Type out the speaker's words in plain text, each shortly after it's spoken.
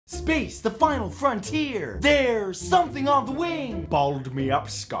Space, the final frontier! There's something on the wing! Balled me up,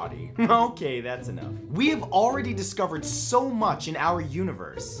 Scotty. Okay, that's enough. We have already discovered so much in our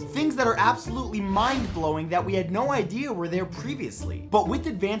universe. Things that are absolutely mind-blowing that we had no idea were there previously. But with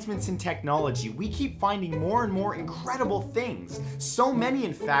advancements in technology, we keep finding more and more incredible things. So many,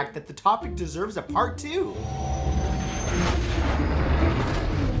 in fact, that the topic deserves a part 2.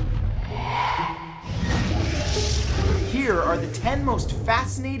 Here are the 10 most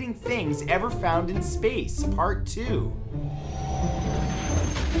fascinating things ever found in space, part 2.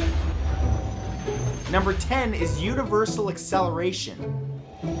 Number 10 is universal acceleration.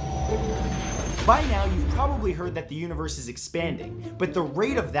 By now, you've probably heard that the universe is expanding, but the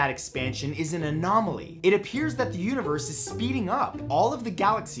rate of that expansion is an anomaly. It appears that the universe is speeding up. All of the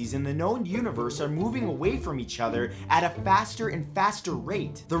galaxies in the known universe are moving away from each other at a faster and faster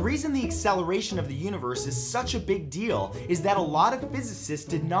rate. The reason the acceleration of the universe is such a big deal is that a lot of physicists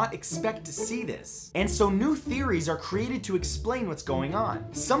did not expect to see this. And so new theories are created to explain what's going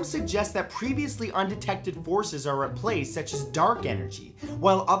on. Some suggest that previously undetected forces are at play, such as dark energy,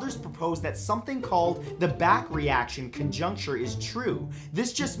 while others propose that something called the back reaction conjuncture is true.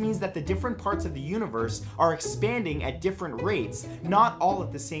 This just means that the different parts of the universe are expanding at different rates, not all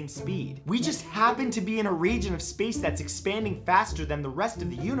at the same speed. We just happen to be in a region of space that's expanding faster than the rest of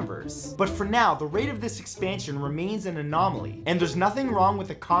the universe. But for now, the rate of this expansion remains an anomaly, and there's nothing wrong with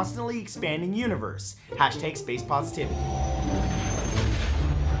a constantly expanding universe. Hashtag space positivity.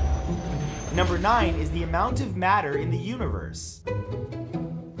 Number 9 is the amount of matter in the universe.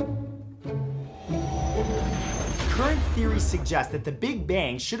 Current theories suggest that the Big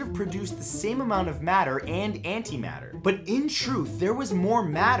Bang should have produced the same amount of matter and antimatter. But in truth, there was more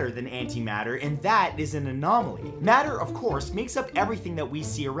matter than antimatter, and that is an anomaly. Matter, of course, makes up everything that we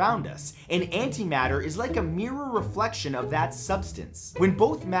see around us, and antimatter is like a mirror reflection of that substance. When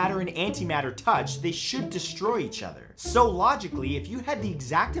both matter and antimatter touch, they should destroy each other. So logically, if you had the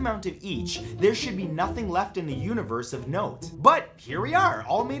exact amount of each, there should be nothing left in the universe of note. But here we are,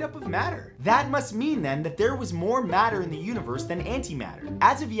 all made up of matter. That must mean then that there was more matter in the universe than antimatter.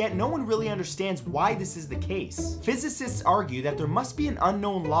 As of yet, no one really understands why this is the case. Physicists argue that there must be an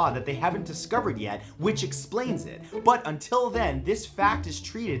unknown law that they haven't discovered yet, which explains it. But until then, this fact is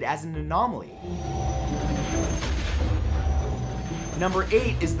treated as an anomaly. Number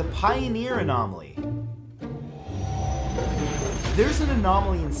 8 is the Pioneer anomaly. There's an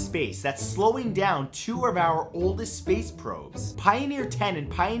anomaly in space that's slowing down 2 of our oldest space probes. Pioneer 10 and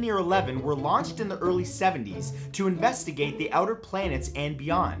Pioneer 11 were launched in the early 70s to investigate the outer planets and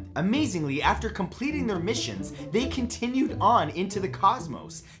beyond. Amazingly, after completing their missions, they continued on into the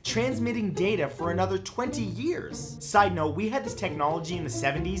cosmos, transmitting data for another 20 years. Side note, we had this technology in the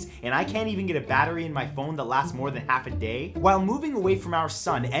 70s, and I can't even get a battery in my phone that lasts more than half a day. While moving away from our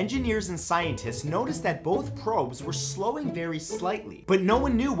sun, engineers and scientists noticed that both probes were slowing very slightly, but no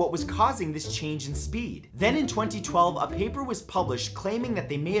one knew what was causing this change in speed. Then in 2012, a paper was published claiming that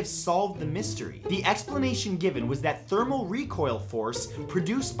they may have solved the mystery. The explanation given was that thermal recoil force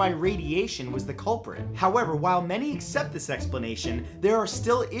produced by radiation was the culprit. However, while many accept this explanation, there are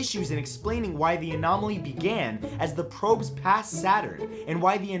still issues in explaining why the anomaly began as the probes passed Saturn, and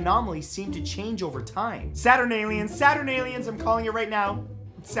why the anomaly seemed to change over time. Saturn aliens, I'm calling it right now.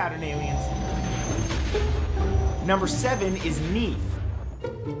 Saturn aliens. Number 7 is Neith.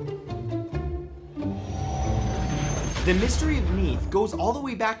 The mystery of Neith goes all the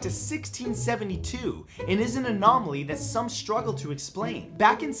way back to 1672 and is an anomaly that some struggle to explain.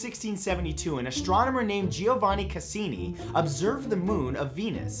 Back in 1672, an astronomer named Giovanni Cassini observed the moon of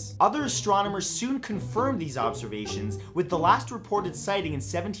Venus. Other astronomers soon confirmed these observations, with the last reported sighting in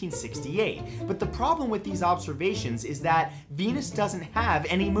 1768. But the problem with these observations is that Venus doesn't have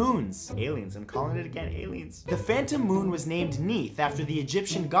any moons. Aliens, I'm calling it again, aliens. The phantom moon was named Neith after the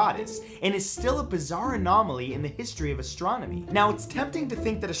Egyptian goddess, and is still a bizarre anomaly in the history of astronomy. Now, it's tempting to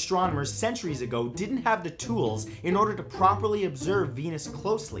think that astronomers centuries ago didn't have the tools in order to properly observe Venus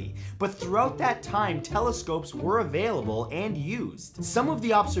closely, but throughout that time, telescopes were available and used. Some of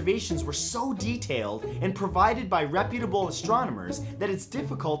the observations were so detailed and provided by reputable astronomers that it's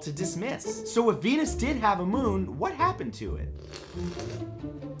difficult to dismiss. So if Venus did have a moon, what happened to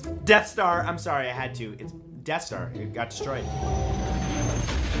it? Death Star, I'm sorry, I had to. It's Death Star, it got destroyed.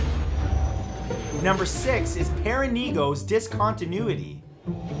 Number 6 is Perinigo's discontinuity.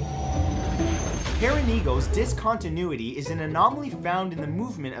 Perenigo's discontinuity is an anomaly found in the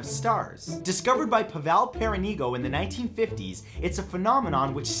movement of stars. Discovered by Pavel Perenigo in the 1950s, it's a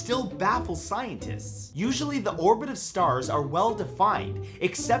phenomenon which still baffles scientists. Usually the orbit of stars are well defined,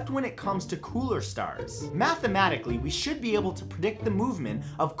 except when it comes to cooler stars. Mathematically, we should be able to predict the movement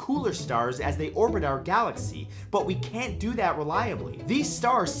of cooler stars as they orbit our galaxy, but we can't do that reliably. These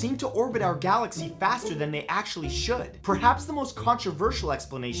stars seem to orbit our galaxy faster than they actually should. Perhaps the most controversial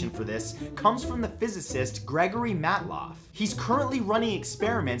explanation for this comes from the physicist Gregory Matloff. He's currently running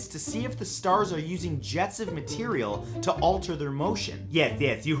experiments to see if the stars are using jets of material to alter their motion.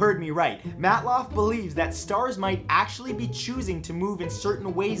 Yes, you heard me right. Matloff believes that stars might actually be choosing to move in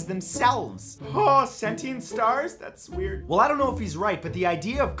certain ways themselves. Oh, sentient stars? That's weird. Well, I don't know if he's right, but the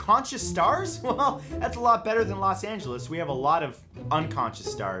idea of conscious stars? Well, that's a lot better than Los Angeles. We have a lot of unconscious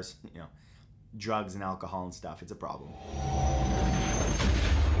stars. You know, drugs and alcohol and stuff. It's a problem.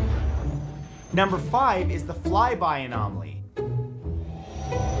 Number 5 is the flyby anomaly.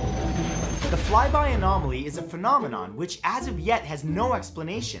 The flyby anomaly is a phenomenon which as of yet has no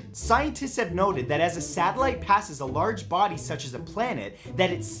explanation. Scientists have noted that as a satellite passes a large body such as a planet,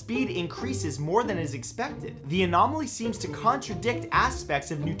 that its speed increases more than is expected. The anomaly seems to contradict aspects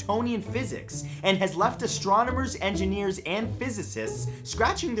of Newtonian physics and has left astronomers, engineers, and physicists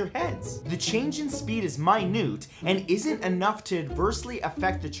scratching their heads. The change in speed is minute and isn't enough to adversely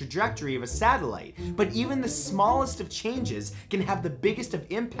affect the trajectory of a satellite, but even the smallest of changes can have the biggest of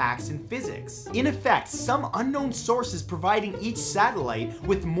impacts in physics. In effect, some unknown source is providing each satellite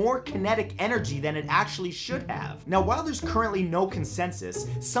with more kinetic energy than it actually should have. Now, while there's currently no consensus,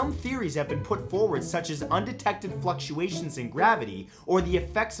 some theories have been put forward, such as undetected fluctuations in gravity or the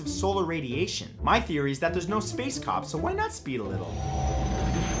effects of solar radiation. My theory is that there's no space cops, so why not speed a little?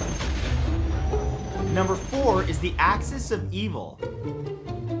 Number 4 is the axis of evil.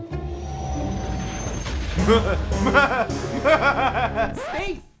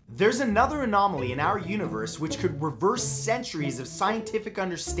 Space! There's another anomaly in our universe which could reverse centuries of scientific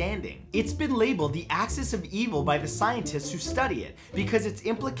understanding. It's been labeled the axis of evil by the scientists who study it because its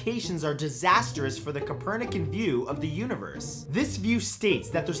implications are disastrous for the Copernican view of the universe. This view states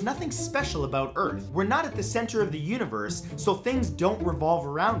that there's nothing special about Earth. We're not at the center of the universe, so things don't revolve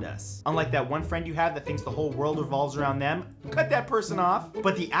around us. Unlike that one friend you have that thinks the whole world revolves around them, cut that person off.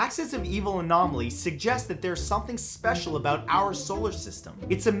 But the axis of evil anomaly suggests that there's something special about our solar system.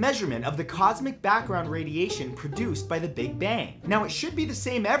 It's a measurement of the cosmic background radiation produced by the Big Bang. Now, it should be the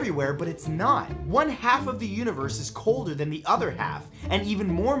same everywhere, but it's not. One half of the universe is colder than the other half, and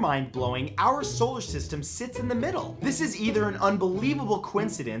even more mind-blowing, our solar system sits in the middle. This is either an unbelievable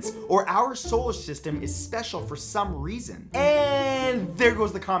coincidence, or our solar system is special for some reason. And there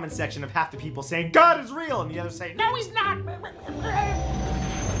goes the comment section of half the people saying, God is real, and the others say, no, he's not.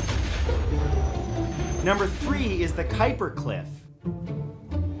 Number 3 is the Kuiper Cliff.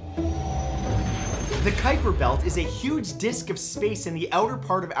 The Kuiper Belt is a huge disk of space in the outer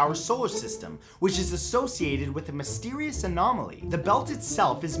part of our solar system, which is associated with a mysterious anomaly. The belt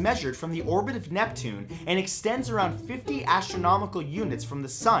itself is measured from the orbit of Neptune and extends around 50 astronomical units from the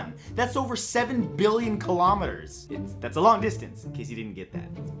Sun. That's over 7 billion kilometers. That's a long distance, in case you didn't get that.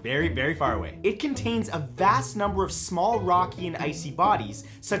 It's very, very far away. It contains a vast number of small rocky and icy bodies,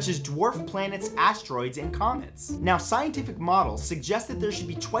 such as dwarf planets, asteroids, and comets. Now, scientific models suggest that there should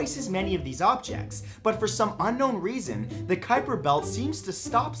be twice as many of these objects, but for some unknown reason, the Kuiper Belt seems to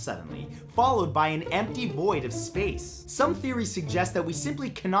stop suddenly, followed by an empty void of space. Some theories suggest that we simply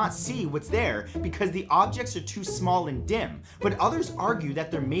cannot see what's there because the objects are too small and dim, but others argue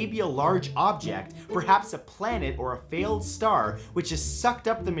that there may be a large object, perhaps a planet or a failed star, which has sucked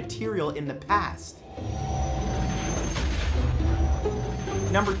up the material in the past.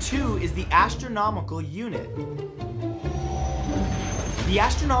 Number 2 is the astronomical unit. The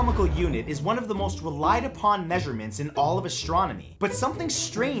astronomical unit is one of the most relied upon measurements in all of astronomy, but something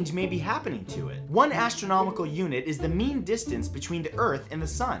strange may be happening to it. One astronomical unit is the mean distance between the Earth and the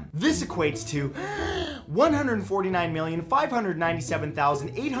Sun. This equates to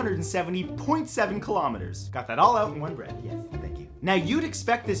 149,597,870.7 kilometers. Got that all out in one breath, yes, thank you. Now, you'd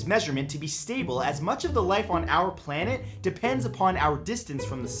expect this measurement to be stable as much of the life on our planet depends upon our distance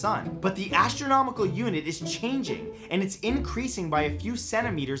from the Sun. But the astronomical unit is changing, and it's increasing by a few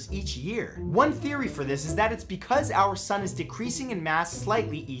centimeters each year. One theory for this is that it's because our Sun is decreasing in mass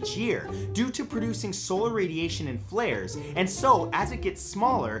slightly each year due to producing solar radiation in flares, and so as it gets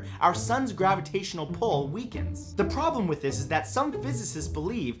smaller, our Sun's gravitational pull weakens. The problem with this is that some physicists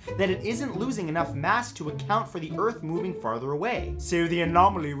believe that it isn't losing enough mass to account for the Earth moving farther away. So the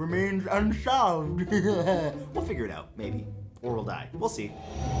anomaly remains unsolved. We'll figure it out, maybe. Or we'll die. We'll see.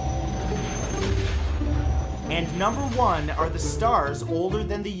 And number 1, are the stars older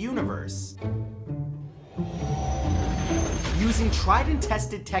than the universe? Using tried and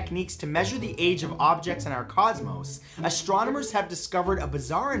tested techniques to measure the age of objects in our cosmos, astronomers have discovered a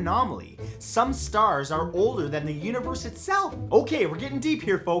bizarre anomaly. Some stars are older than the universe itself. Okay, we're getting deep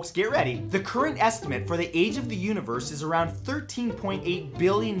here, folks. Get ready. The current estimate for the age of the universe is around 13.8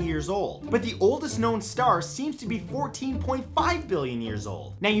 billion years old, but the oldest known star seems to be 14.5 billion years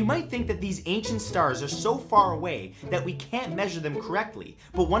old. Now, you might think that these ancient stars are so far away that we can't measure them correctly,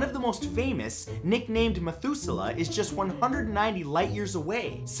 but one of the most famous, nicknamed Methuselah, is just 190 light years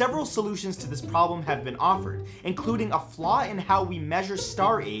away. Several solutions to this problem have been offered, including a flaw in how we measure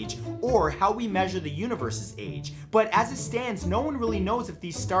star age or how we measure the universe's age. But as it stands, no one really knows if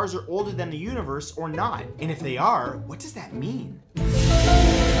these stars are older than the universe or not. And if they are, what does that mean?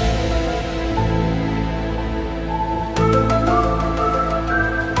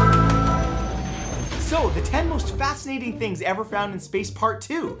 So, the 10 most fascinating things ever found in space part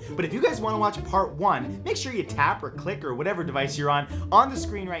 2. But if you guys want to watch part 1, make sure you tap or click or whatever device you're on the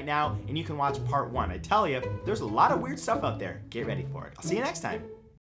screen right now, and you can watch part 1. I tell you, there's a lot of weird stuff out there. Get ready for it. I'll see you next time.